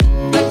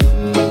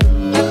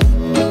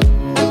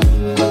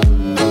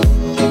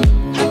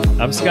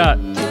I'm Scott.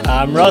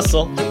 I'm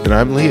Russell. And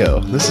I'm Leo.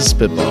 This is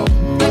Spitball.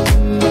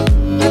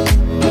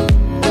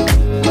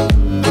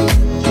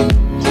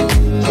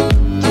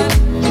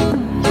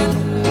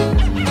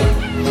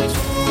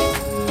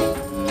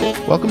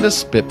 Welcome to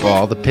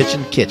Spitball, the pitch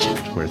and kitchen,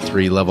 where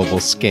three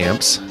lovable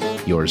scamps,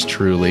 yours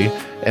truly,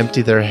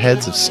 empty their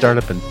heads of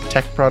startup and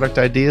tech product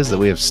ideas that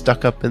we have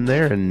stuck up in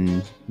there,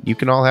 and you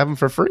can all have them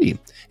for free.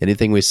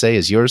 Anything we say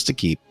is yours to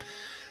keep.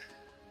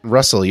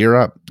 Russell, you're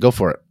up. Go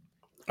for it.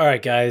 All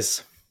right,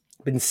 guys.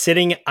 Been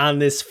sitting on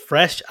this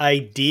fresh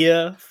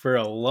idea for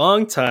a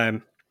long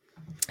time.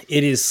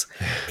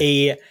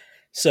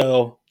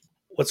 So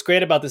what's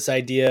great about this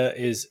idea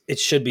is it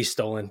should be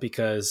stolen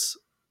because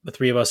the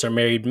three of us are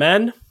married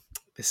men.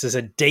 This is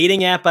a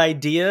dating app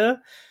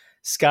idea.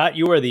 Scott,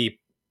 you are the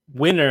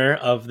winner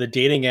of the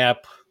dating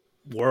app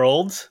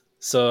world.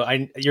 So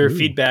your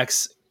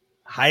feedback's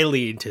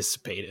highly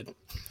anticipated.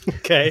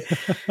 Okay.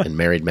 And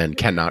married men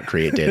cannot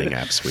create dating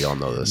apps. We all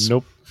know this.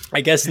 Nope.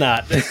 I guess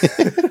not.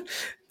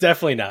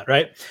 Definitely not,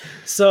 right?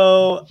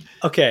 So,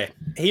 okay,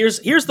 here's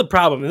the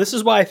problem. And this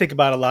is why I think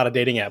about a lot of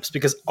dating apps,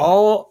 because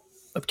all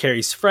of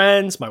Carrie's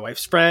friends, my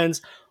wife's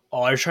friends,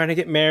 all are trying to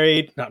get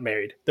married, not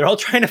married. They're all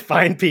trying to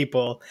find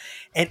people.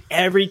 And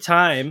every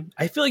time,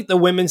 I feel like the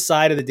women's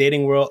side of the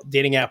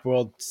dating app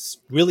world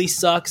really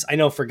sucks. I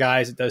know for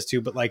guys it does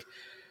too, but like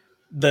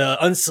the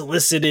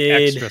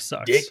unsolicited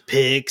dick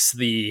pics,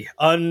 the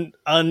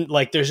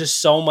like there's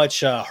just so much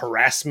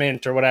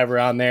harassment or whatever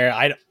on there.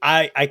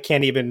 I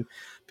can't even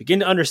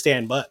begin to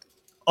understand. But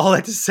all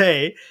that to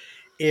say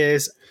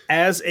is,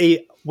 as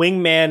a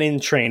wingman in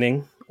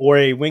training or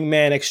a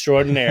wingman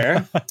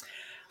extraordinaire,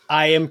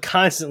 I am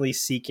constantly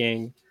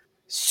seeking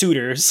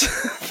suitors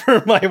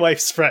for my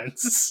wife's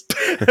friends.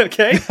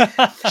 Okay.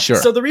 Sure.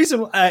 So the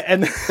reason,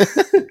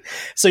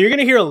 so you're going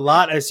to hear a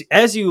lot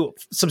as you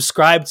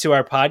subscribe to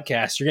our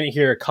podcast, you're going to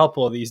hear a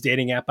couple of these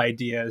dating app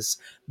ideas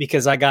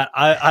because I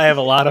have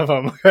a lot of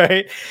them.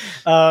 Right.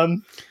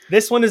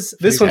 This one's a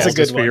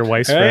good one for your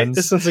wife's right? friends.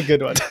 This one's a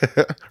good one.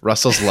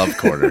 Russell's Love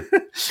Corner.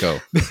 Go.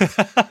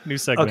 New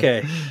segment.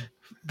 Okay.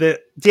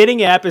 The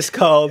dating app is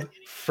called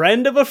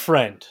Friend of a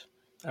Friend.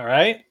 All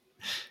right.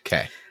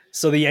 Okay.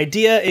 So the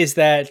idea is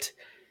that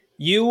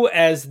you,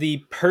 as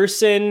the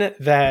person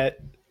that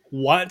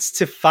wants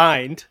to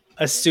find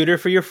a suitor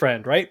for your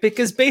friend, right?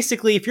 Because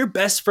basically, if your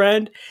best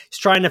friend is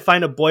trying to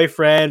find a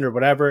boyfriend or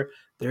whatever,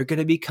 they're going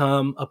to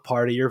become a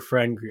part of your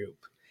friend group.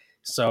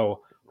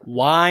 So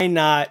why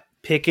not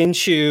pick and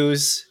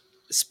choose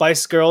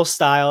Spice Girl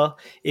style?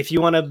 If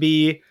you want to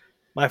be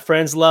my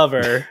friend's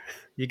lover,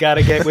 you got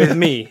to get with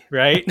me,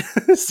 right?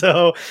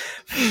 So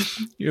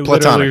you're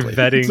literally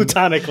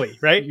platonically,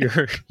 right?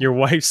 Your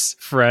wife's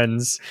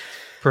friends,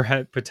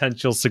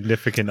 potential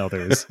significant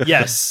others.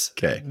 Yes.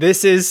 Okay.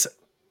 This is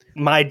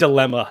my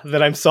dilemma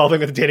that I'm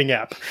solving with a dating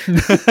app.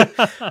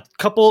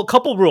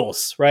 couple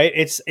rules, right?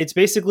 It's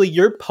basically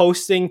you're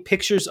posting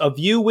pictures of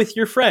you with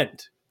your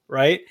friend,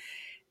 right?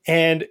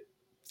 And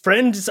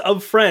friends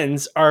of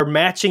friends are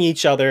matching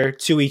each other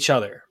to each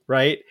other,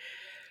 right?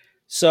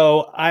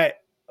 So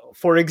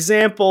for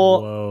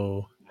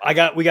example,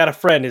 we got a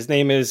friend. His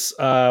name is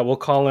we'll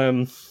call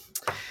him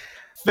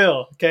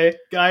Phil. Okay,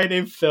 guy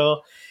named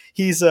Phil.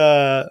 He's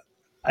I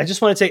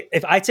just want to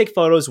if I take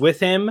photos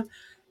with him,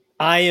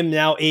 I am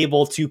now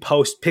able to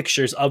post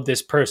pictures of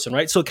this person,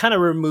 right? So it kind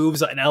of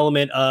removes an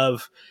element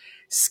of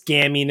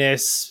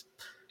scamminess,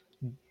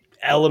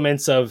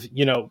 elements of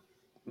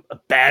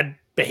bad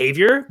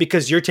behavior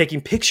because you're taking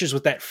pictures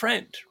with that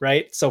friend,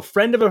 right? So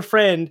friend of a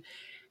friend.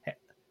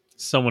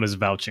 Someone is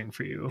vouching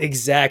for you.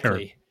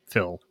 Exactly.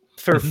 Phil.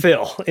 For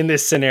Phil in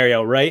this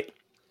scenario, right?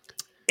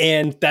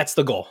 And that's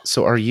the goal.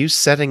 So are you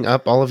setting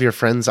up all of your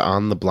friends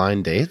on the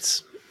blind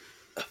dates?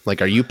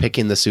 Like, are you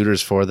picking the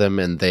suitors for them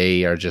and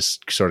they are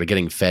just sort of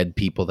getting fed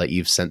people that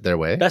you've sent their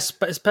way? Best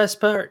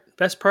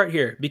part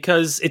here,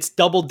 because it's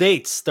double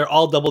dates. They're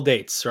all double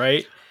dates,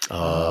 right?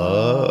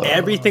 Oh.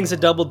 Everything's a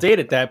double date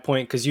at that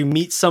point because you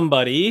meet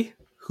somebody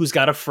who's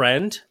got a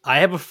friend. I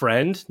have a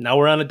friend. Now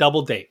we're on a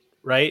double date,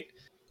 right?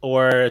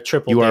 Or a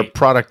triple date. You are date.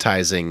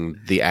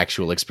 productizing the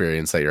actual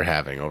experience that you're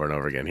having over and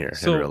over again here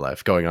in real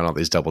life, going on all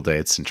these double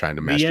dates and trying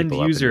to match people up. The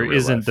end user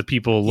isn't the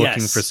people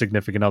looking Yes. for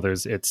significant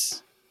others.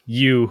 It's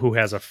you who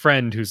has a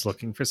friend who's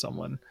looking for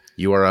someone.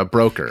 You are a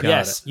broker.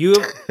 Yes. You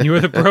are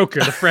the broker,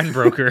 the friend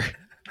broker.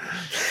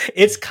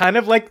 It's kind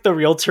of like the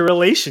realtor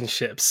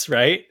relationships,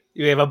 right?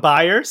 You have a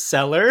buyer,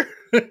 seller,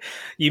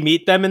 you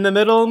meet them in the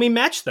middle and we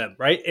match them,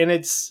 right? And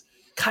it's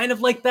kind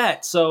of like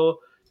that. So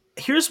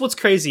here's what's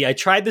crazy. I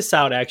tried this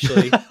out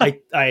actually.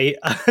 I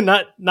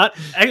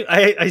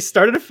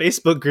started a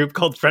Facebook group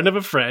called Friend of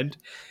a Friend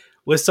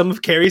with some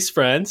of Carrie's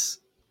friends.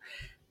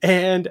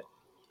 And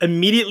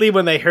immediately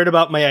when they heard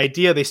about my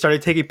idea, they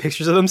started taking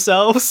pictures of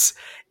themselves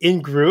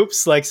in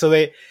groups. Like, so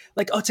they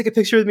like, oh, take a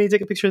picture with me,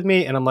 take a picture with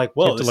me. And I'm like,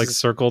 You whoa, have to like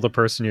circle the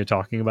person you're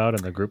talking about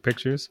in the group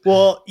pictures.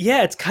 well,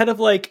 yeah, it's kind of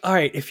like, all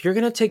right, if you're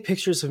going to take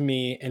pictures of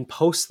me and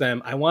post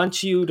them, I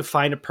want you to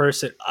find a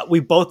person.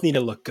 We both need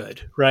to look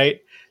good, right?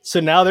 So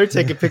now they're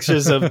taking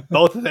pictures of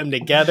both of them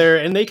together,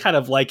 and they kind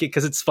of like it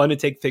because it's fun to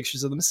take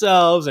pictures of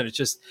themselves, and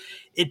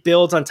it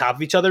builds on top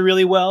of each other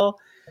really well.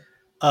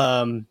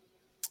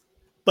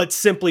 But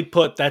simply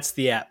put, that's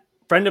the app.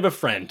 Friend of a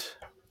friend.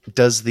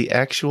 Does the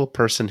actual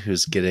person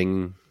who's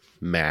getting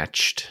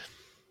matched,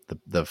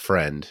 the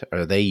friend,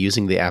 are they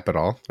using the app at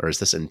all? Or is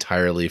this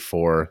entirely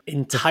for...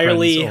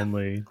 Entirely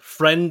only?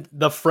 friend.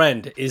 The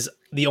friend is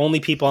the only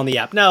people on the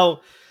app.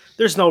 Now,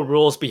 there's no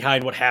rules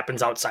behind what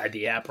happens outside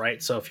the app,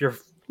 right? So if your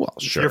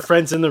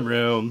friend's in the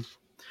room,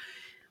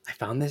 I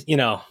found this,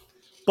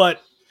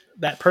 but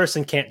that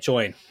person can't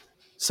join.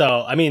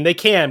 So, I mean, they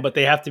can, but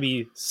they have to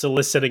be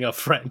soliciting a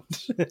friend,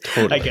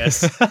 Totally. I guess.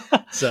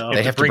 So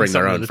They have to bring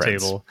their own to the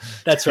friends. table.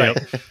 that's right.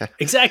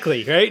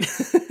 Exactly, right?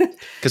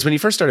 Because when you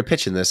first started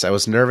pitching this, I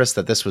was nervous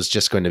that this was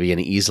just going to be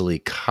an easily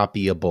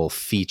copyable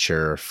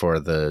feature for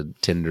the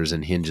Tinders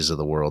and Hinges of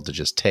the world to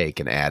just take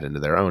and add into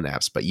their own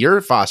apps. But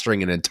you're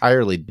fostering an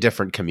entirely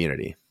different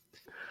community.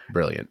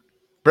 Brilliant.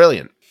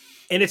 Brilliant.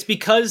 And it's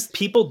because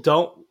people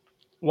don't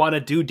want to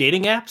do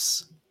dating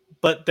apps,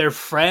 but their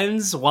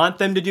friends want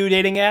them to do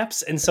dating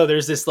apps. And so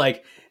there's this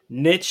like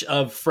niche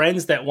of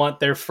friends that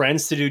want their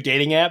friends to do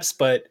dating apps,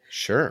 but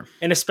Sure.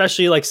 and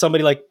especially like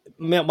somebody like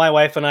my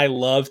wife and I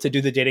love to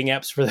do the dating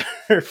apps for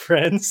their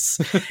friends.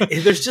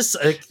 There's just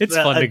It's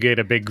fun to get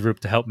a big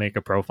group to help make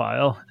a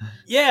profile.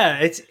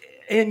 yeah,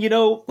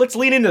 let's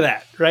lean into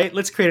that, right?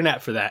 Let's create an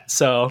app for that.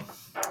 So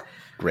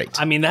Great.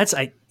 I mean,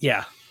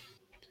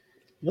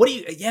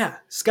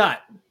 Scott,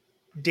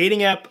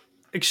 dating app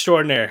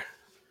extraordinaire.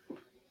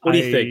 What do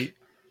you think?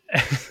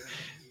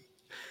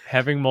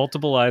 Having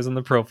multiple eyes on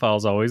the profile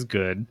is always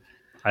good.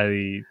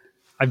 I'm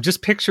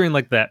just picturing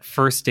like that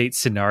first date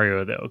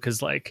scenario though,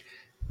 because like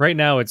right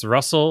now it's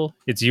Russell,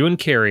 it's you and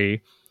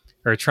Carrie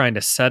are trying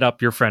to set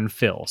up your friend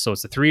Phil. So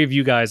it's the three of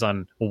you guys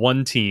on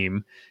one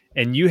team,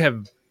 and you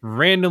have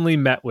randomly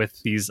met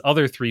with these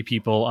other three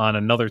people on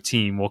another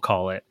team, we'll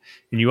call it,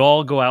 and you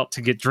all go out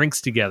to get drinks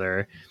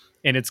together.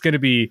 And it's going to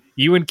be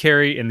you and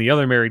Carrie and the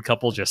other married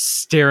couple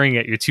just staring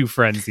at your two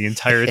friends the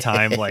entire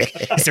time. Like,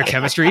 is there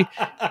chemistry?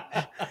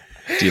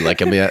 Do you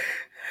like him yet?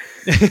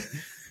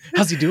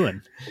 How's he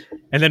doing?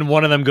 And then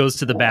one of them goes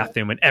to the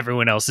bathroom and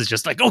everyone else is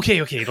just like,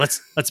 okay,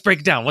 let's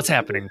break it down. What's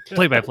happening?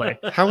 Play by play.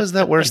 How is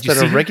that worse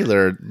than a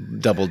regular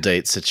double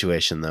date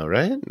situation though,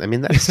 right? I mean,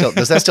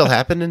 does that still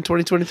happen in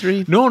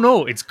 2023?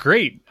 No, it's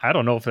great. I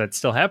don't know if that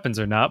still happens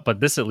or not,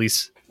 but this at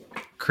least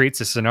creates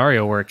a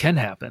scenario where it can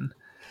happen.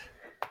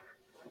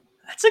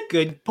 That's a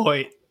good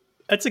point.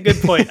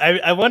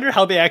 I wonder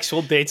how the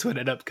actual dates would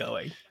end up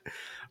going.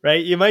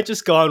 Right? You might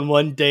just go on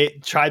one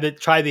date, try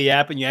the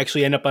app, and you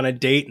actually end up on a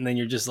date, and then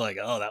you're just like,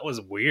 oh, that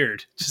was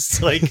weird.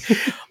 Just like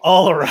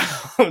all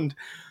around.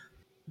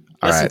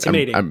 All right,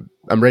 intimidating.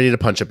 I'm ready to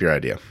punch up your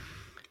idea.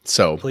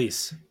 So,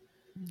 Please.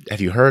 have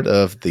you heard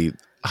of the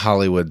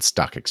Hollywood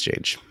Stock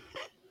Exchange?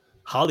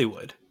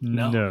 Hollywood?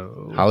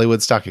 No.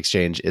 Hollywood Stock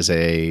Exchange is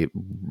a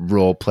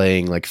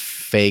role-playing, like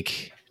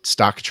fake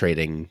stock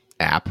trading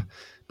app.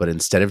 But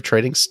instead of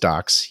trading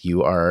stocks,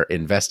 you are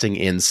investing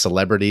in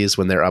celebrities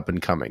when they're up and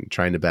coming,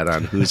 trying to bet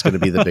on who's going to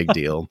be the big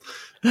deal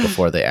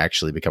before they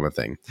actually become a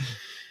thing.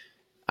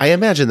 I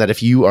imagine that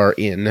if you are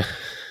in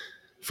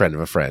Friend of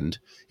a Friend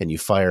and you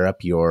fire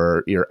up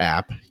your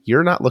app,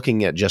 you're not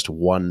looking at just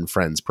one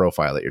friend's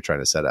profile that you're trying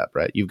to set up,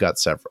 right? You've got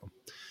several.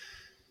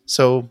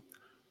 So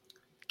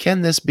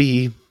can this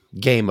be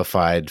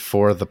gamified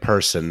for the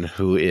person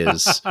who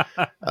is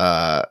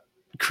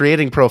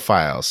creating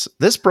profiles?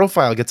 This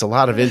profile gets a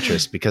lot of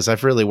interest because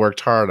I've really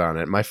worked hard on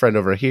it. My friend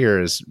over here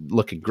is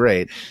looking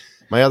great.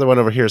 My other one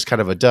over here is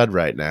kind of a dud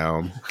right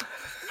now.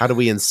 How do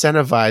we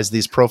incentivize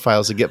these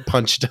profiles to get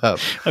punched up?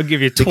 I'll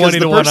give you 20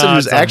 to 1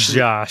 odds on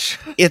Josh.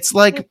 It's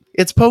like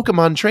it's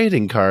Pokemon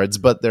trading cards,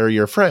 but they're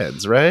your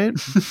friends, right?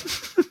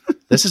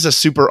 This is a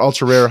super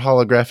ultra rare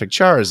holographic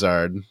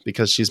Charizard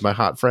because she's my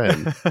hot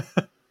friend.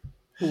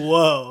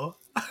 Whoa.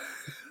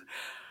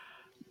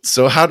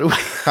 So how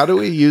do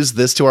we use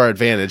this to our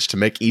advantage to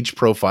make each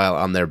profile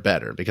on there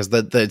better? Because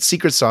the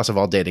secret sauce of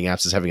all dating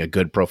apps is having a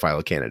good profile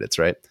of candidates,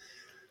 right?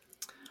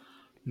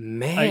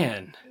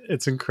 Man.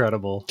 It's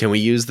incredible. Can we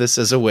use this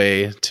as a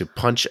way to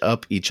punch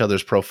up each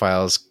other's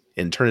profiles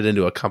and turn it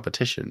into a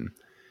competition?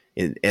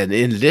 In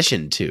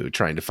addition to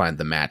trying to find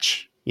the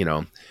match, you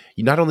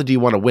not only do you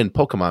want to win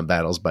Pokemon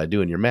battles by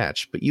doing your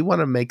match, but you want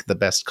to make the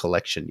best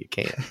collection you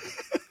can.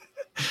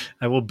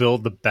 I will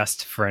build the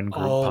best friend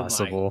group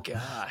possible. Oh my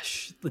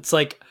gosh. It's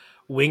like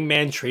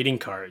wingman trading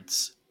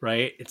cards,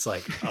 right? It's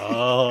like,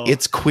 oh.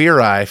 It's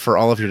Queer Eye for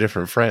all of your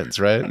different friends,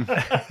 right?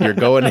 You're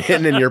going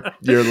in and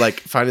you're like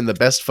finding the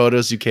best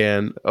photos you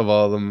can of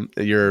all of them.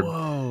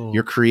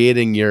 You're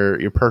creating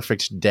your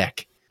perfect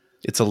deck.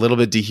 It's a little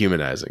bit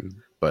dehumanizing.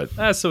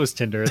 but So is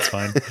Tinder. It's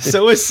fine.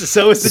 So is the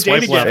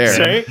Swipe dating left. apps,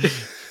 Fair. right?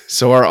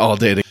 so are all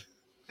dating.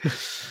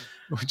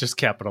 We're just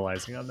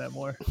capitalizing on that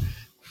more.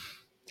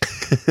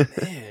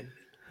 Man.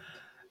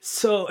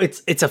 So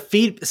it's a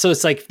feed. So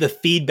it's like the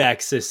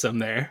feedback system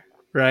there,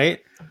 right?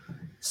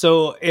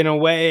 So in a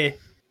way,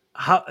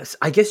 how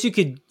I guess you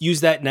could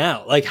use that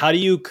now. Like, how do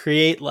you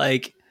create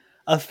like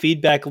a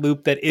feedback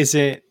loop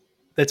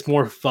that's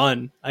more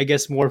fun? I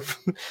guess more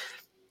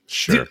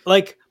Sure.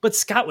 like, but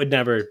Scott would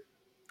never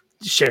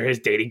share his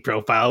dating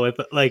profile with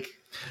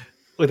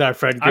our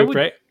friend I group, would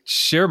right?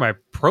 share my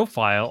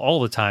profile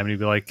all the time, and he'd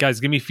be like, "Guys,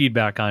 give me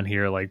feedback on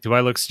here. Like, do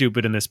I look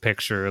stupid in this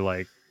picture?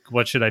 Like,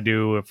 what should I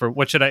do?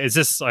 Is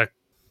this a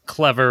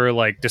clever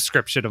like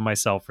description of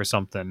myself or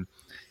something?"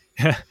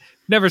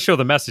 Never show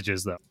the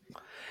messages though.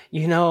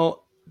 You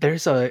know,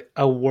 there's a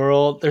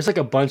world. There's like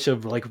a bunch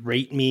of like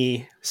rate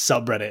me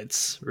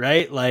subreddits,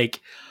 right? Like,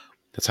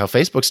 That's how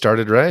Facebook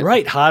started, right?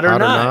 right, hot or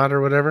not.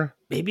 or whatever.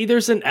 Maybe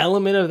there's an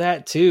element of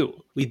that too.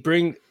 We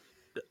bring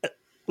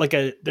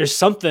there's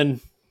something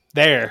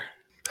there.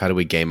 How do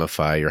we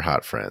gamify your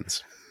hot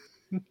friends?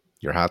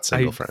 Your hot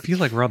single I friends. feel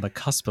like we're on the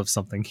cusp of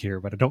something here,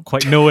 but I don't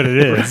quite know what it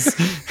is.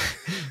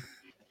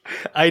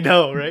 I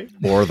know, right?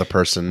 Or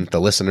the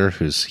listener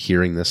who's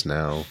hearing this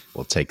now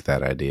will take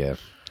that idea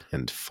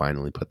and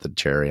finally put the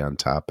cherry on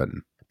top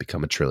and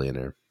become a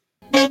trillionaire.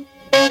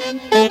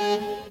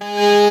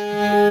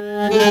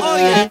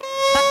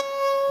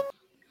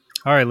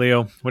 All right,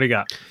 Leo, what do you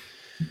got?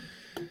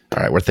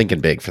 All right, we're thinking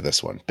big for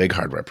this one. Big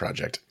hardware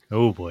project.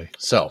 Oh boy.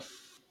 So,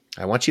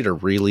 I want you to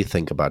really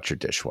think about your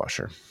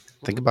dishwasher.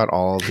 Think about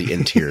all the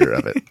interior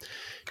of it.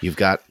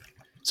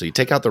 So you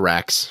take out the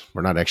racks.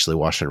 We're not actually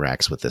washing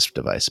racks with this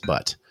device,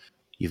 but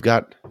you've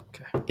got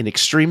an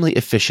extremely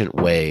efficient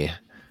way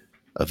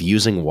of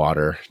using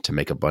water to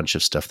make a bunch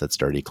of stuff that's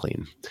dirty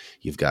clean.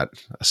 You've got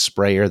a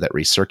sprayer that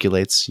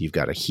recirculates. You've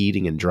got a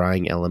heating and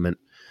drying element.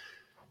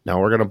 Now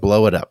we're going to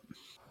blow it up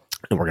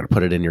and we're going to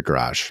put it in your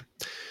garage.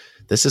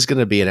 This is going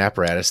to be an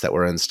apparatus that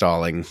we're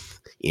installing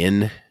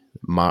in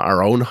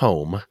our own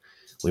home.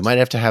 We might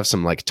have to have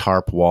some like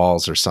tarp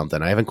walls or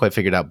something. I haven't quite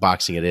figured out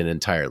boxing it in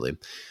entirely.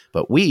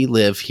 But we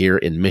live here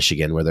in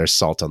Michigan where there's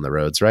salt on the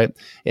roads, right?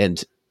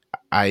 And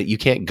you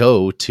can't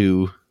go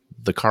to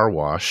the car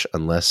wash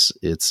unless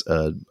it's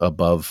a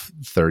above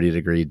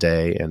 30-degree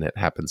day and it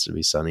happens to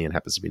be sunny and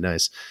happens to be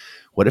nice.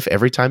 What if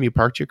every time you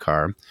parked your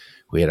car,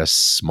 we had a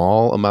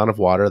small amount of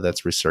water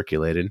that's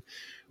recirculated?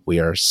 We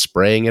are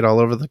spraying it all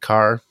over the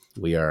car.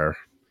 We are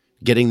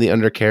getting the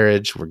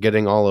undercarriage. We're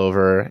getting all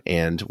over,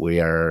 and we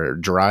are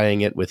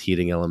drying it with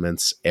heating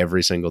elements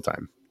every single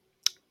time.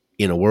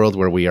 In a world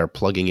where we are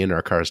plugging in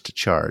our cars to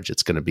charge,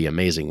 it's going to be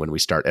amazing when we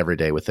start every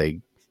day with a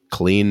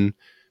clean,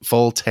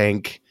 full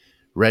tank,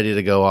 ready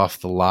to go off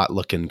the lot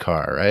looking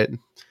car, right?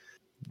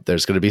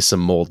 There's going to be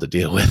some mold to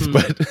deal with,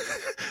 but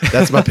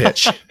that's my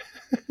pitch.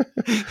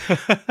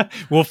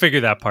 We'll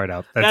figure that part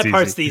out. That's That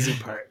part's easy. the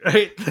easy part,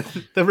 right?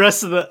 The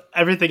rest of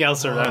everything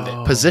else around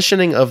it.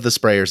 Positioning of the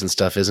sprayers and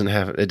stuff it doesn't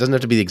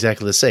have to be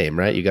exactly the same,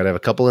 right? You got to have a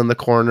couple in the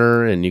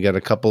corner and you got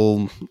a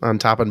couple on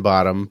top and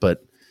bottom,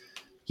 but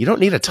you don't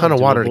need a ton of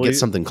water to get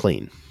something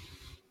clean.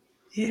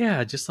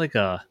 Yeah, just like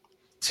a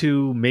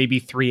 2, maybe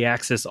 3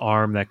 axis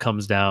arm that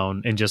comes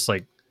down and just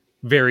like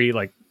very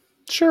like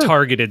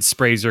targeted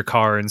sprays your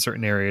car in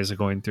certain areas are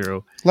going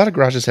through. A lot of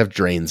garages have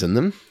drains in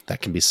them.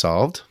 That can be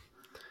solved.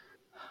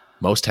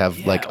 Most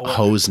have a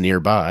hose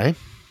nearby.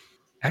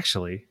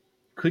 Actually,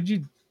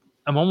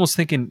 I'm almost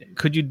thinking,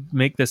 could you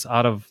make this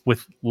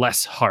with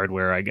less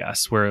hardware, I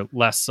guess, where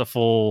less a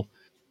full,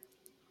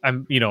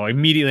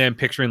 immediately I'm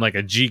picturing like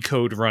a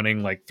G-code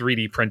running like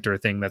 3D printer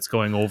thing that's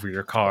going over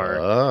your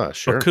car.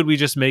 Sure. But could we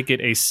just make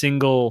it a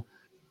single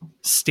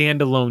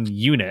standalone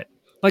unit?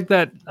 Like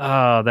that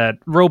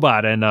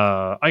robot in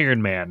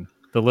Iron Man,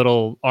 the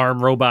little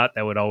arm robot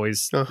that would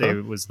always,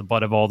 it was the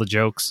butt of all the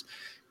jokes.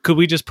 Could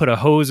we just put a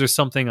hose or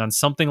something on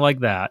something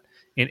like that,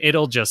 and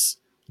it'll just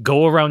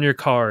go around your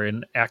car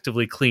and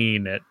actively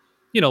clean it?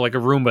 Like a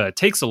Roomba. It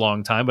takes a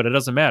long time, but it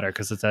doesn't matter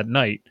because it's at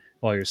night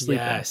while you're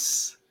sleeping.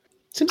 Yes.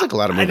 Seems like a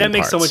lot of moving that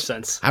makes so parts. much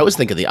sense. I was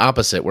thinking the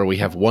opposite, where we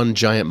have one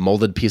giant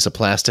molded piece of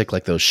plastic,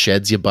 like those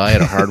sheds you buy at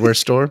a hardware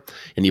store,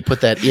 and you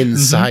put that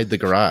inside the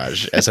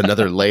garage as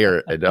another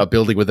layer, a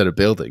building within a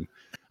building.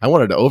 I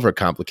wanted to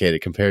overcomplicate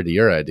it compared to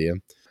your idea.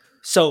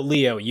 So,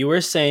 Leo, you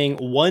were saying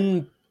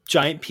one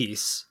giant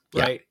piece,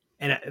 right?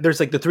 And there's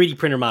like the 3D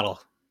printer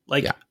model.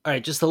 All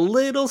right, just a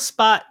little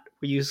spot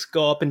where you just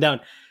go up and down.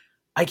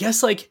 I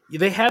guess like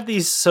they have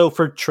these. So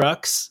for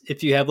trucks,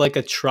 if you have like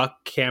a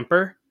truck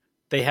camper,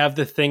 they have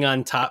the thing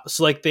on top.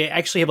 So like they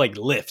actually have like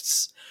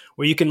lifts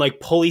where you can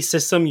like pulley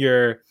system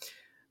your,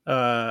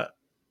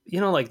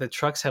 like the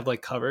trucks have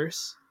like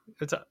covers.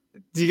 Do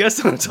you guys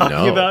know what I'm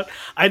talking about?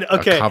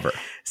 Okay. A cover.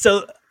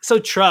 So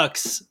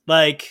trucks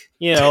like,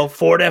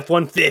 Ford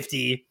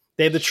F-150,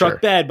 they have the truck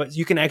bed, but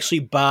you can actually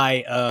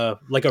buy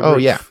like a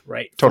roof,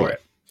 right? Totally.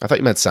 I thought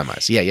you meant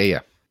semis. Yeah.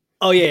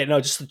 Oh yeah, no,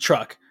 just the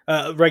truck.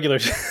 regular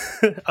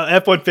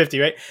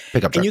F-150, right?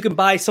 Pickup And truck. you can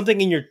buy something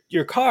in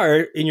your car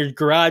in your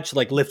garage to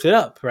like lift it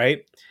up,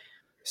 right?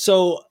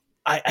 So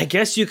I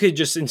guess you could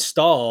just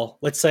install,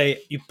 let's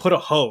say you put a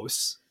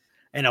hose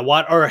and a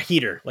water or a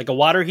heater, like a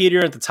water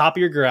heater at the top of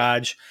your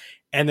garage,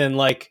 and then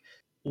like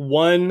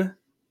one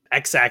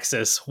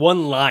x-axis,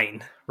 one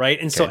line, right?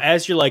 And so Okay.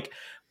 as you're like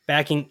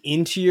backing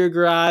into your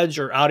garage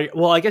or out of,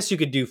 well, I guess you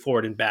could do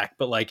forward and back,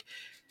 but like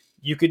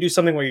you could do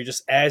something where you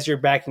just as you're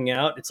backing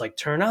out, it's like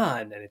turn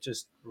on and it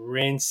just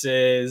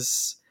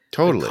rinses the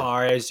Totally.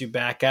 car as you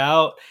back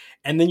out,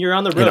 and then you're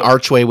on the An road.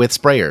 archway with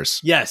sprayers.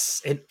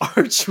 Yes, an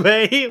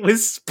archway with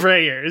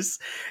sprayers.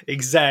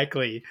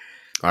 Exactly.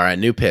 All right,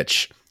 new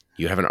pitch.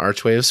 You have an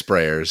archway of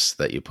sprayers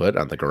that you put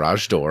on the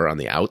garage door on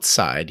the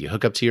outside. You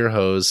hook up to your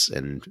hose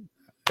and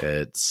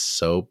it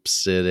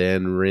soaps it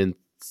in,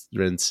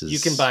 rinses. You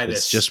can buy this.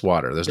 It's just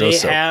water. There's no They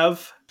soap.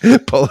 have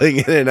Pulling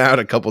in and out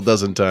a couple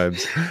dozen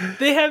times.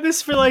 they have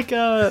this for like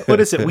what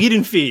is it? Weed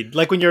and feed.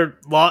 Like when you're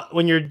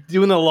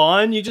doing the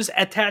lawn, you just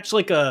attach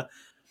like a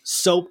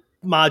soap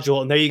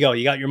module, and there you go.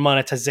 You got your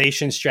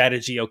monetization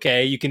strategy.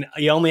 Okay, you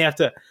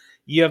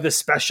have the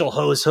special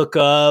hose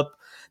hookup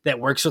that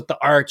works with the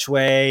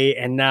archway,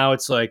 and now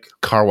it's like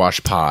Car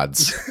wash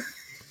pods.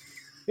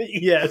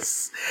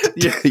 yes,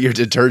 Your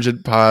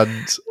detergent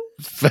pods.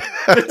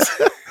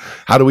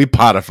 How do we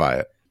podify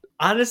it?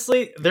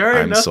 honestly, there are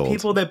I'm enough sold.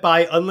 people that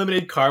buy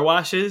unlimited car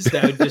washes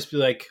that would just be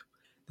like,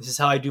 this is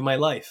how I do my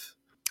life.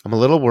 I'm a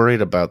little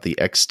worried about the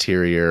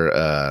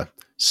exterior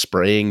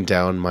spraying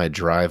down my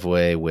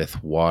driveway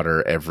with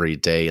water every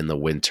day in the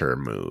winter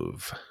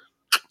move.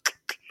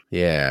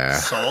 Yeah.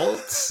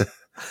 Salt?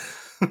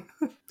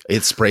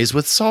 It sprays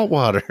with salt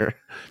water.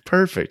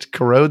 Perfect.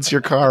 Corrodes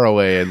your car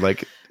away in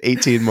like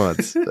 18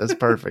 months. That's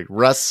perfect.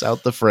 Rusts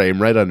out the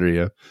frame right under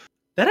you.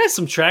 That has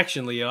some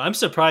traction, Leo. I'm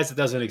surprised it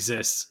doesn't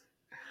exist.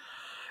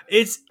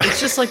 It's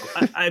just like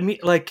I mean,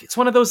 like it's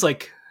one of those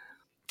like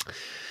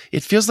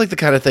It feels like the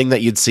kind of thing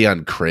that you'd see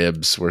on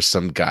Cribs where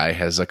some guy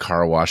has a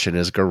car wash in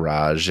his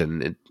garage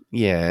and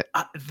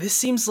this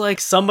seems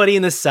like somebody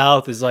in the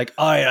South is like,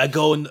 all right,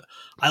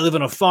 I live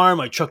on a farm.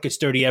 My truck gets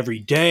dirty every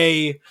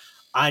day.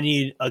 I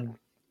need an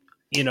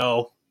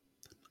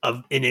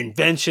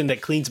invention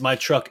that cleans my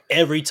truck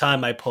every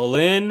time I pull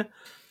in.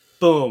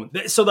 Boom.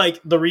 So like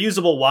the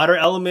reusable water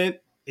element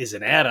is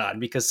an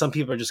add-on because some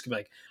people are just gonna be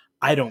like,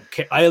 I don't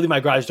care. I leave my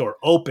garage door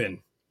open.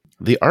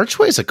 The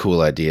archway is a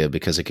cool idea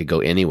because it could go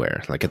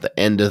anywhere. Like at the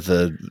end of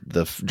the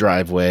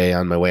driveway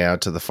on my way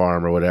out to the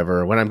farm or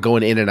whatever. When I'm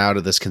going in and out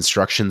of this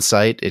construction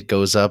site, it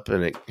goes up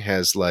and it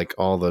has like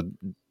all the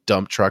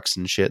dump trucks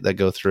and shit that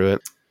go through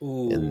it.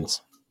 Ooh. And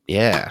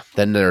yeah,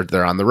 then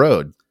they're on the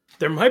road.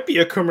 There might be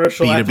a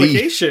commercial B2B.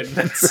 application.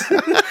 That's, Yeah,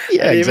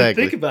 I didn't exactly. even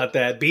think about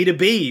that.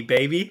 B2B,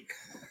 baby.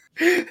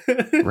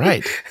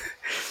 Right.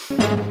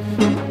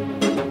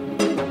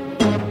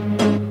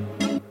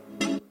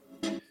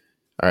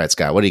 All right,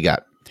 Scott, what do you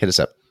got? Hit us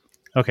up.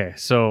 Okay,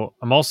 so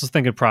I'm also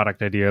thinking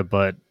product idea,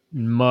 but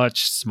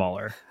much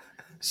smaller.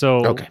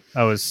 So Okay.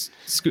 I was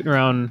scooting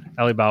around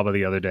Alibaba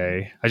the other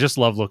day. I just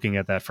love looking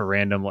at that for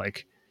random,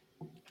 like,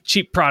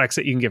 cheap products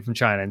that you can get from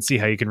China and see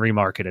how you can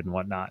remarket it and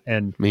whatnot.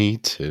 And Me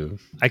too.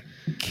 I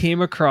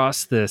came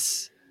across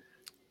this.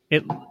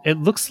 It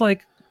looks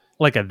like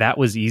a that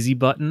was easy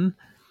button,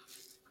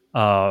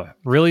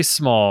 really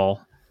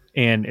small,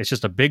 and it's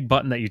just a big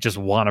button that you just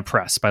want to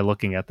press by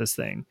looking at this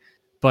thing.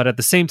 But at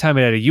the same time,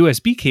 it had a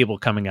USB cable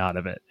coming out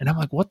of it, and I'm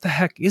like, "What the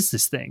heck is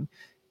this thing?"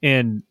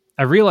 And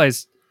I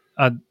realized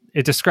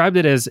it described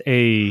it as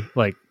a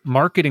like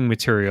marketing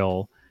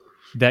material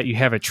that you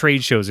have at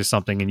trade shows or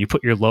something, and you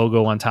put your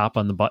logo on top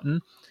on the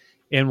button.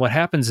 And what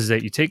happens is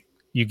that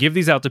you give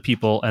these out to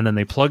people, and then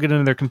they plug it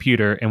into their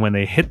computer, and when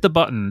they hit the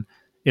button,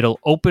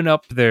 it'll open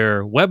up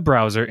their web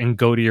browser and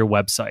go to your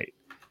website.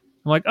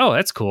 I'm like, oh,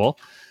 that's cool.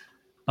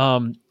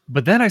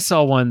 But then I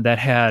saw one that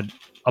had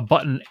a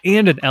button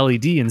and an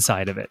LED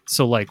inside of it.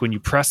 So like when you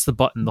press the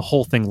button, the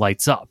whole thing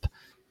lights up.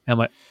 And I'm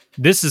like,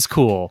 this is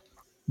cool.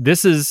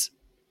 This is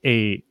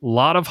a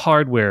lot of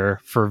hardware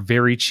for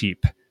very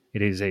cheap.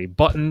 It is a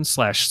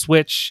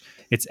button/switch.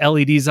 It's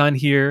LEDs on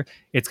here.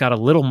 It's got a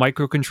little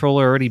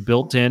microcontroller already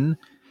built in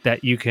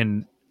that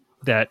can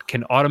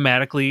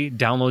automatically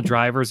download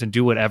drivers and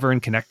do whatever and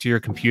connect to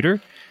your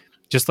computer,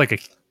 just like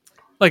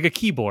a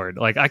keyboard.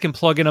 Like I can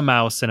plug in a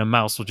mouse and a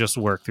mouse will just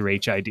work through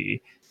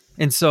HID.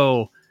 And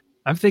so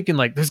I'm thinking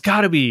like there's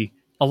got to be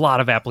a lot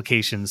of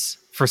applications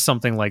for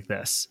something like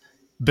this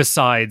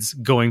besides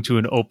going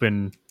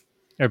to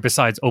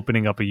besides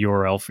opening up a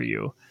URL for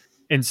you.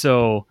 And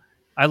so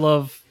I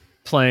love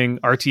playing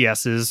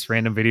RTSs,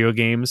 random video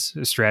games,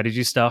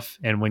 strategy stuff.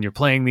 And when you're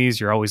playing these,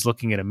 you're always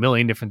looking at a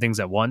million different things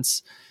at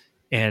once.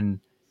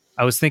 And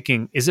I was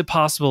thinking, is it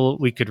possible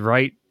we could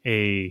write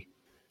a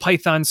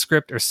Python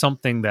script or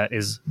something that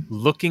is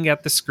looking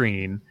at the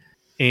screen,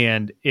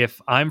 and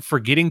if I'm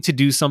forgetting to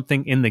do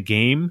something in the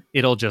game,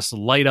 it'll just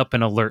light up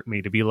and alert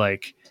me to be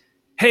like,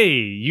 hey,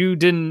 you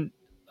didn't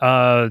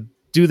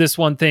do this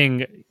one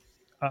thing.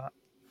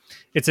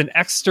 It's an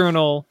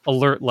external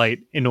alert light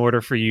in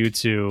order for you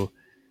to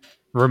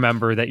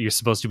remember that you're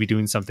supposed to be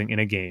doing something in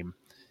a game.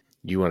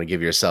 You want to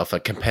give yourself a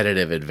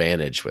competitive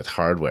advantage with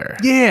hardware.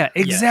 Yeah,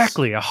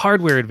 exactly. Yes. A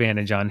hardware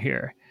advantage on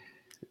here.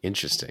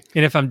 Interesting.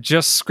 And if I'm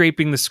just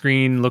scraping the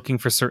screen looking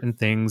for certain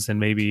things, then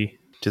maybe...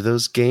 Do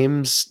those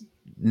games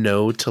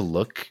know to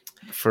look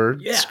for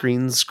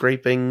screen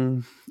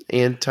scraping,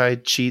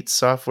 anti-cheat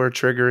software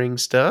triggering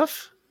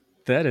stuff?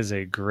 That is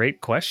a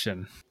great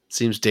question.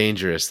 Seems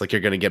dangerous, like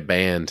you're going to get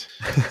banned.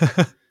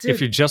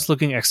 If you're just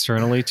looking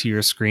externally to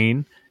your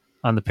screen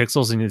on the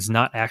pixels and it's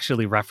not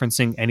actually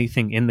referencing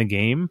anything in the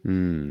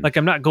game, like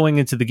I'm not going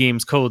into the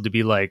game's code to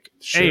be like,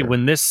 hey,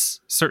 when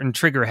this certain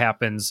trigger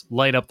happens,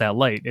 light up that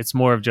light. It's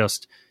more of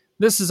just,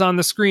 this is on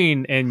the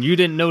screen and you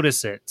didn't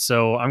notice it,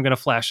 so I'm going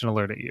to flash an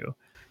alert at you.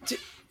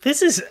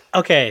 This is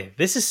okay.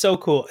 This is so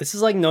cool. This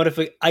is like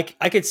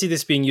I could see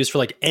this being used for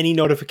like any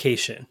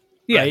notification.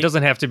 Yeah, right? It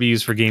doesn't have to be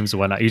used for games and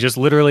whatnot. You just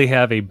literally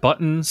have a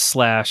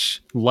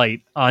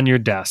button/light on your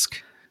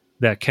desk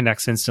that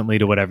connects instantly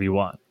to whatever you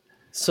want.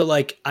 So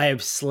like I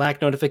have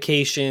Slack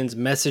notifications,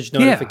 message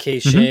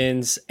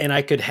notifications, and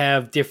I could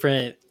have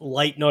different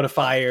light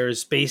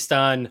notifiers based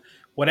on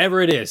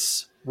whatever it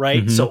is,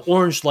 right? So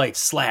orange lights,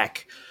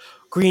 Slack,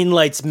 green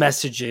lights,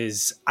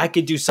 messages. I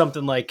could do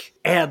something like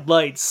add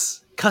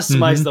lights,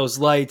 customize those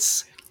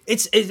lights.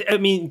 I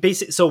mean,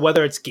 basically, so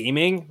whether it's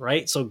gaming,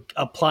 right? So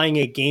applying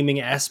a gaming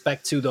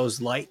aspect to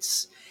those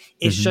lights,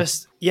 it's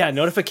just,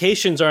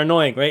 notifications are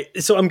annoying, right?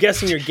 So I'm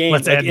guessing your game.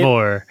 Let's add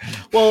more.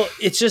 Well,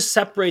 it's just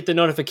separate the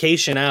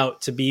notification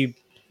out to be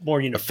more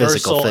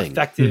universal,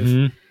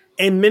 effective,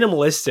 and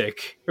minimalistic,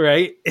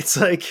 right? It's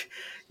like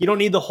you don't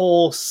need the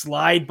whole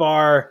slide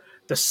bar,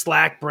 the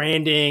Slack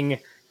branding,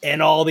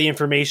 and all the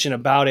information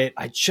about it.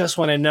 I just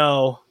want to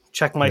know,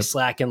 check my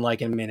Slack in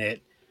like a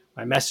minute.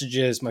 My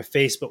messages, my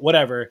Facebook,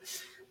 whatever,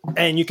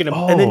 and you can,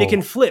 and then you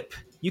can flip.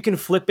 You can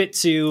flip it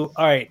to,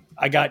 all right.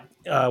 I got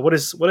what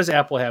does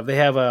Apple have? They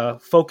have a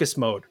focus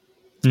mode.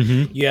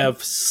 You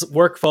have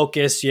work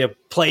focus, you have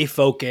play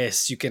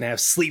focus, you can have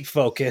sleep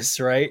focus,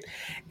 right?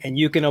 And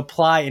you can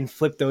apply and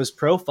flip those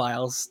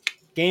profiles: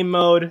 game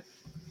mode,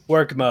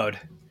 work mode.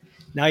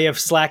 Now you have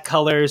Slack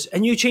colors,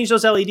 and you change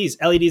those LEDs.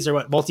 LEDs are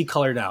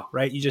multicolor now,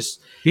 right? You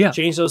just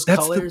change those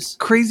colors. That's the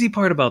crazy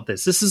part about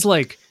this. This is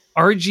like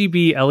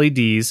RGB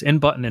LEDs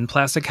and button and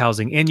plastic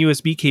housing and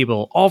USB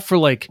cable, all for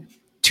like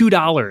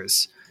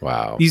 $2.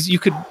 Wow. These you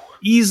could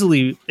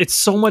easily, it's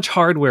so much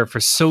hardware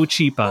for so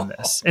cheap on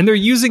this. And they're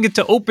using it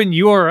to open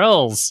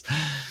URLs.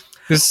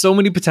 There's so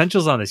many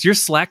potentials on this. Your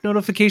Slack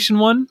notification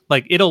one,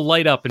 like it'll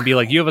light up and be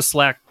like, you have a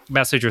Slack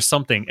message or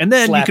something. And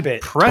then you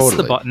could press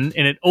the button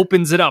and it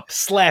opens it up.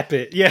 Slap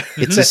it. Yeah.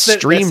 It's a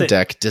Stream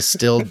Deck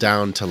distilled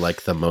down to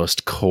like the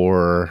most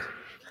core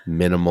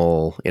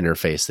minimal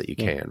interface that you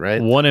can,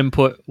 right? One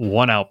input,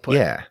 one output.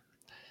 Yeah.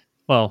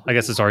 Well, I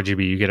guess it's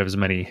RGB. You get as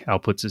many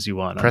outputs as you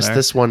want. Press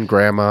this one,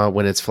 Grandma,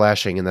 when it's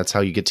flashing, and that's how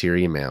you get to your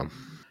email.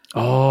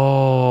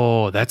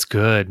 Oh, that's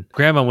good.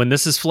 Grandma, when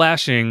this is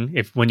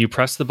flashing, when you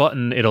press the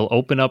button, it'll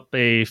open up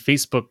a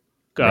Facebook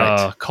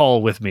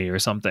call with me or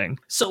something.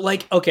 So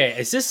like, okay,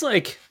 is this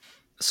like,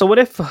 so what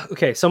if,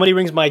 somebody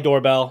rings my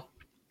doorbell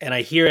and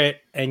I hear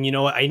it and you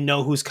know what? I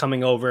know who's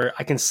coming over.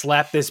 I can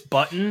slap this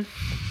button.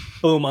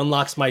 Boom,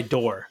 unlocks my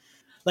door.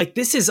 Like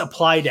this is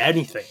applied to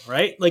anything,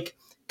 right? Like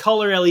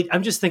color LED.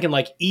 I'm just thinking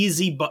like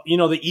easy, but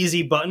the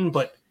easy button,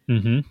 but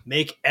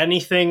make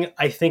anything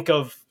I think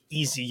of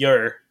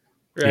easier,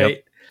 right?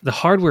 Yep. The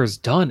hardware is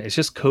done. It's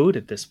just code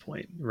at this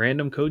point.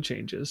 Random code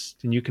changes,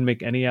 and you can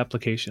make any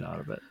application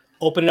out of it.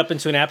 Open it up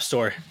into an app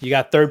store. You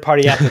got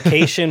third-party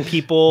application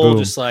people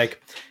just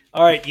like,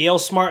 all right, Yale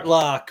Smart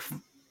Lock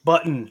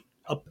button.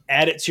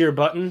 Add it to your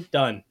button.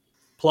 Done.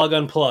 Plug,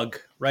 unplug.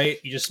 Right?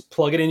 You just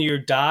plug it into your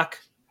dock,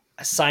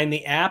 assign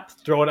the app,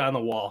 throw it on the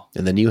wall.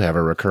 And then you have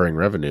a recurring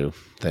revenue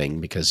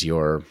thing because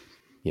you're,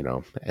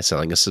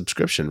 selling a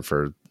subscription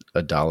for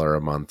 $1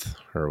 a month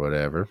or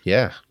whatever.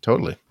 Yeah,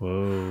 totally.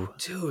 Whoa.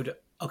 Dude,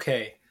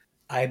 okay.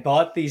 I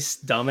bought these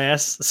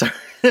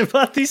I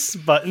bought these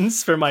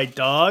buttons for my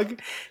dog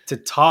to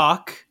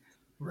talk,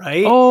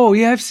 right? Oh,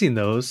 yeah, I've seen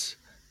those.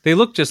 They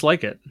look just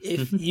like it.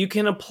 If you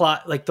can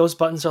apply, like those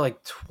buttons are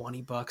like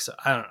 $20.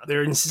 I don't know.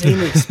 They're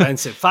insanely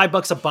expensive.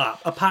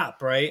 $5 a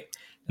pop, right?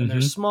 And they're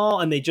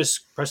small and they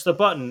just press the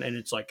button and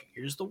it's like,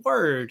 here's the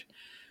word.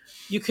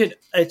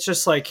 It's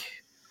just like,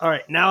 all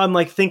right, now I'm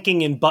like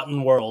thinking in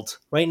button world.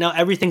 Right now,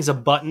 everything's a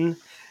button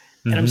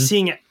and I'm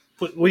seeing it.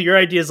 Well, your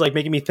idea is like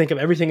making me think of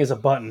everything as a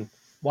button.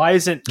 Why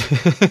isn't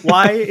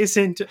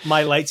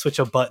my light switch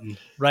a button,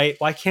 right?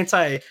 Why can't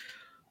I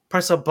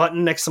press a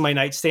button next to my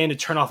nightstand to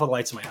turn off the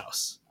lights in my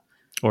house?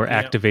 Or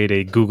activate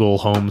a Google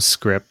Home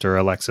script or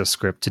Alexa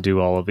script to do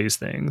all of these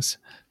things.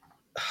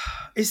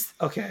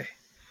 Okay.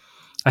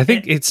 I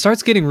think it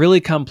starts getting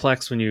really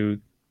complex when you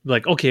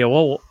like, okay,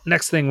 well,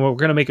 next thing we're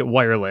going to make it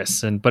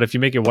wireless. But if you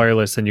make it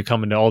wireless, then you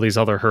come into all these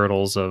other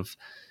hurdles of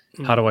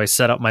how do I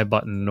set up my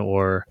button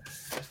or...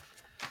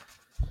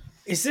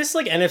 Is this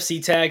like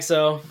NFC tags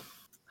though?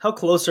 How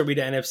close are we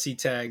to NFC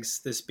tags?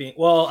 This being,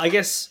 well, I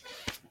guess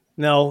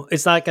No,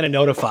 it's not going to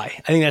notify.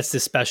 I think that's the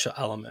special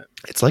element.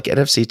 It's like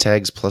NFC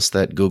tags plus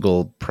that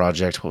Google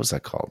project. What was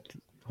that called?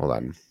 Hold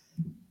on.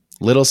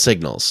 Little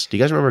Signals. Do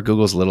you guys remember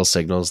Google's Little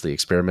Signals, the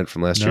experiment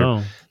from last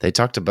year? They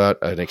talked about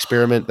an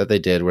experiment that they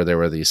did where there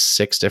were these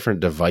 6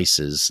 different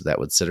devices that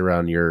would sit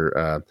around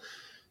your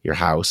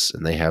house,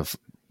 and they have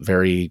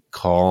very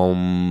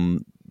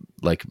calm,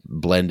 like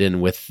blend in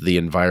with the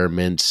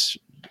environment,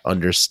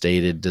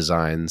 understated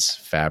designs,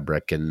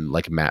 fabric and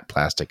like matte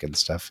plastic and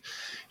stuff.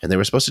 And they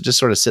were supposed to just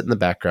sort of sit in the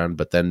background,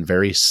 but then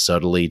very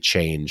subtly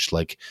change.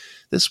 Like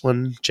this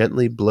one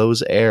gently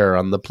blows air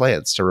on the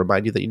plants to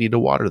remind you that you need to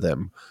water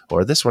them.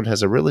 Or this one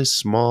has a really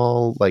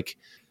small like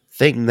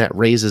thing that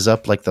raises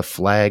up like the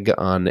flag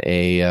on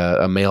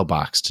a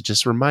mailbox to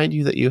just remind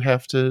you that you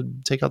have to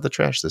take out the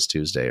trash this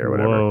Tuesday or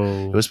whatever.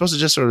 Whoa. It was supposed to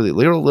just sort of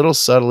little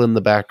subtle in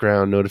the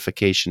background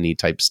notification-y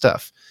type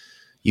stuff.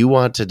 You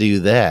want to do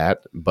that,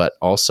 but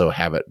also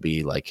have it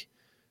be like,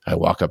 I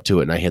walk up to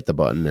it and I hit the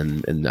button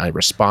and I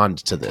respond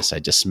to this. I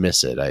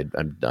dismiss it.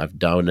 I've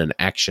done an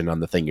action on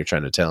the thing you're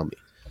trying to tell me.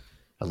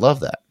 I love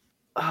that.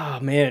 Oh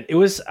man, it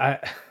was. I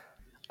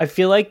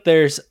feel like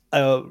there's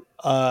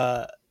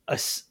a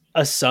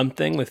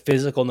something with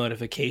physical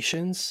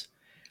notifications.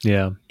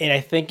 Yeah, and I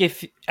think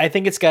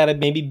it's got to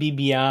maybe be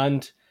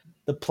beyond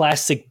the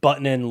plastic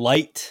button and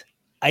light.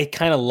 I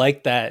kind of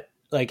like that.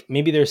 Like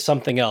maybe there's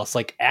something else,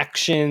 like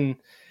action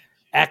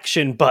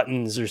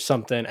buttons or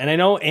something. And I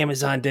know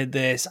Amazon did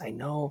this. I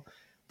know,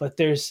 but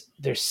there's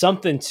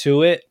something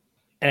to it,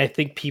 and I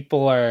think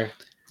people are.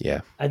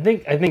 Yeah. I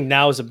think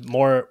now is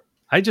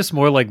I just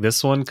more like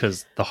this one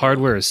because the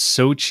hardware is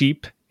so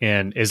cheap,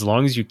 and as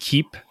long as you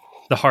keep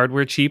the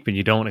hardware cheap and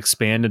you don't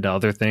expand into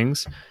other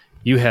things,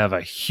 you have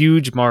a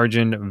huge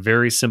margin,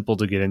 very simple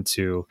to get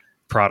into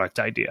product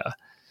idea.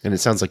 And it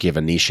sounds like you have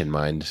a niche in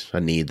mind, a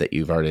need that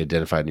you've already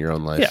identified in your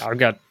own life. Yeah, I've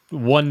got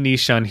one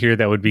niche on here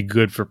that would be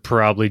good for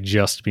probably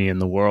just me in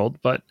the world,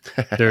 but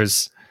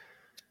there's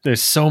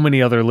so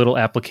many other little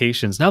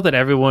applications. Now that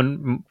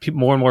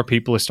more and more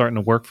people are starting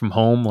to work from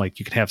home, like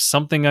you can have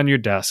something on your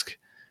desk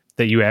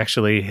that you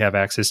actually have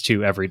access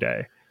to every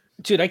day.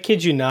 Dude, I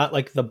kid you not,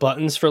 like the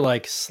buttons for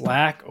like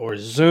Slack or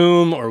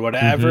Zoom or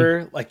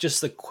whatever, like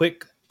just the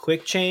quick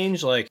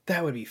change, like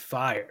that would be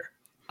fire.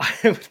 I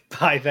would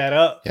buy that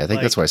up. Yeah, I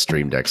think that's why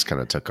Stream Decks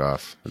kind of took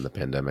off in the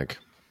pandemic.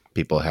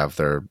 People have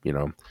their,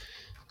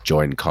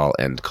 join call,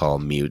 end call,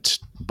 mute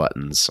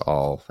buttons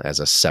all as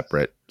a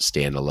separate,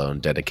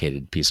 standalone,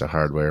 dedicated piece of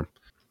hardware.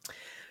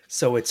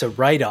 So it's a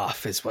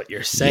write-off is what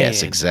you're saying.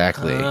 Yes,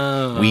 exactly.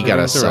 We got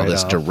to sell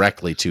this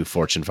directly to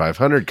Fortune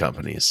 500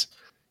 companies.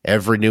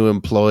 Every new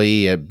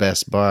employee at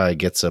Best Buy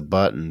gets a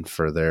button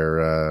for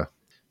their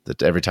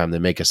every time they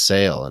make a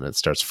sale, and it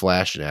starts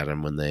flashing at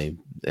them when they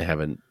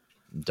haven't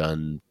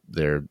done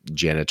their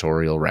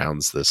janitorial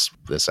rounds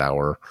this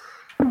hour.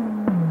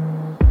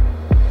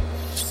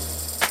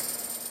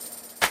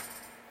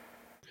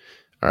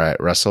 All right,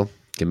 Russell,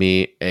 give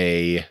me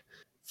a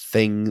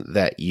thing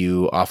that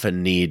you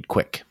often need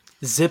quick.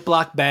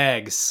 Ziploc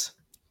bags.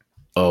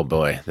 Oh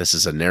boy, this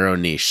is a narrow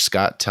niche.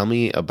 Scott, tell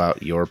me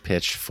about your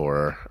pitch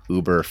for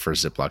Uber for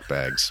Ziploc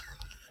bags.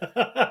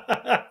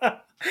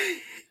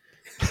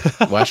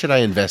 Why should I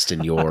invest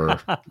in your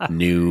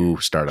new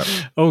startup?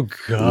 Oh,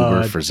 God.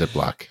 Uber for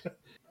Ziploc.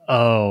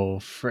 Oh,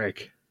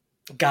 frick.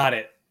 Got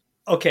it.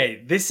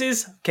 Okay,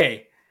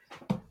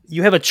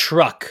 you have a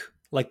truck,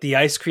 like the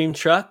ice cream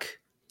truck.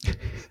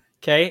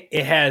 Okay,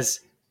 it has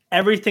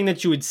everything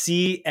that you would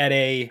see at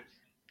a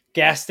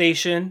gas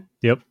station.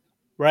 Yep.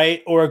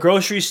 Right? Or a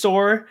grocery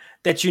store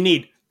that you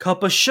need.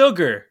 Cup of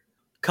sugar,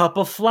 cup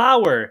of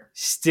flour,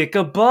 stick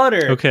of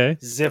butter, okay,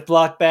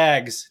 Ziploc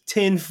bags,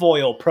 tin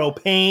foil,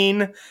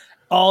 propane,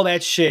 all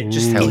that shit. Ooh,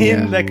 just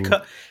in the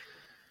cup.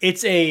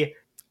 It's a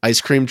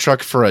ice cream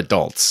truck for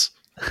adults.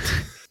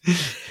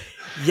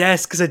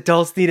 Yes, because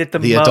adults need it the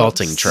most. The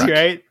adulting truck.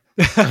 Right?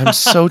 I'm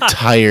so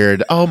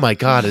tired. Oh my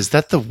God, is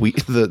that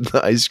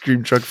the ice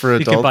cream truck for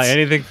adults? You can buy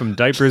anything from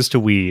diapers to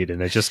weed,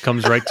 and it just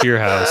comes right to your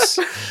house.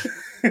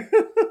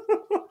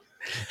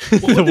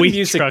 What the weed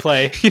music truck.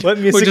 Play? What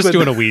music We're just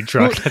doing a weed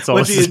truck. That's all.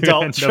 What the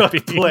adult truck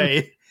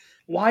play?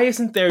 Why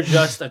isn't there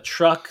just a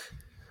truck,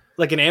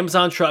 like an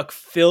Amazon truck,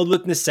 filled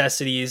with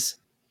necessities?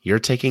 You're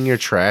taking your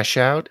trash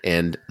out,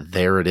 and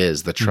there it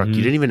is. The truck. Mm-hmm.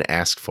 You didn't even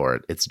ask for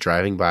it. It's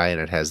driving by,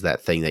 and it has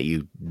that thing that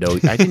you know.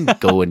 I didn't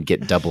go and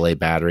get AA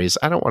batteries.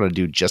 I don't want to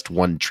do just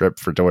one trip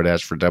for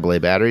DoorDash for AA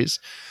batteries.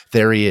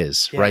 There he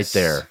is, yes. Right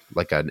there,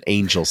 like an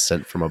angel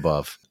sent from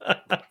above.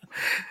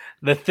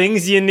 The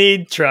things you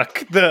need,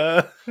 truck.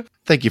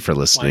 Thank you for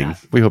listening.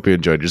 We hope you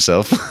enjoyed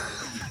yourself.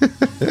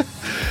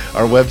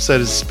 Our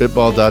website is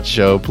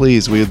spitball.show.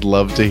 Please, we'd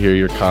love to hear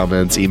your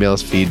comments,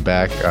 emails,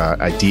 feedback,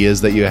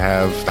 ideas that you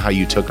have, how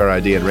you took our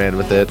idea and ran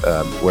with it.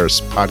 We're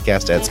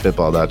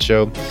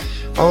podcast@spitball.show.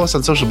 Follow us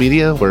on social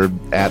media. We're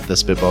at The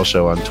Spitball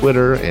Show on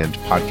Twitter and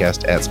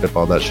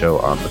podcast@spitball.show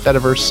on the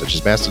Fediverse, such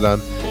as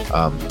Mastodon.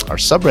 Our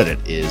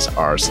subreddit is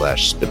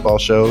r/spitball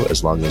show,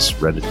 as long as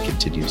Reddit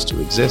continues to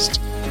exist.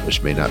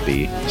 which may not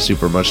be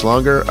super much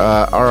longer.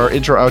 Our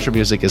intro outro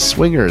music is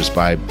Swingers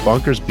by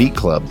Bonkers Beat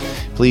Club.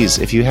 Please,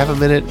 if you have a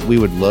minute, we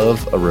would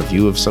love a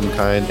review of some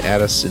kind.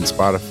 Add us in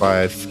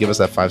Spotify. Give us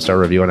that 5-star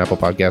review on Apple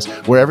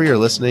Podcasts. Wherever you're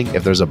listening,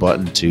 if there's a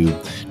button to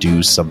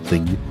do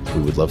something,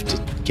 we would love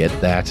to get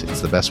that.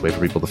 It's the best way for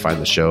people to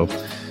find the show.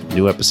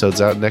 New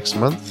episodes out next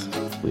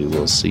month. We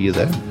will see you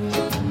then.